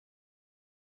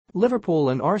Liverpool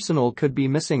and Arsenal could be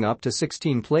missing up to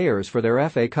 16 players for their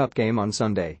FA Cup game on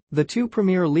Sunday. The two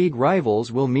Premier League rivals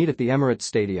will meet at the Emirates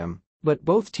Stadium, but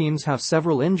both teams have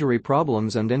several injury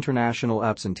problems and international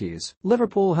absentees.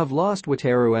 Liverpool have lost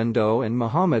Wataru, Endo and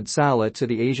Mohamed Salah to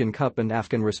the Asian Cup and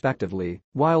AFCON respectively,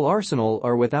 while Arsenal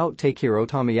are without Takehiro,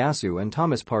 Tomiyasu and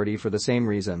Partey for the same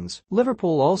reasons.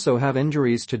 Liverpool also have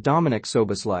injuries to Dominik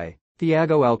Szoboszlai,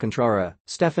 Thiago Alcantrara,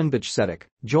 Stefan Bajcetic,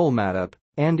 Matip,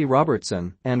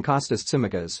 Robertson, and Kostas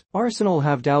Tsimikas. Arsenal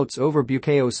have doubts over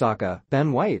Bukayo Saka,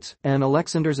 Ben White, and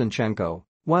Oleksandr Zinchenko,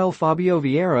 while Fabio,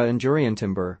 Vieira and Jurrien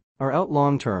are out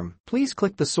long-term. Please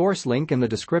click the source link in the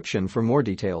description for more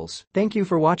details. Thank you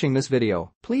for watching this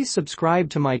video. Please subscribe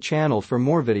to my channel for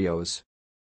more videos.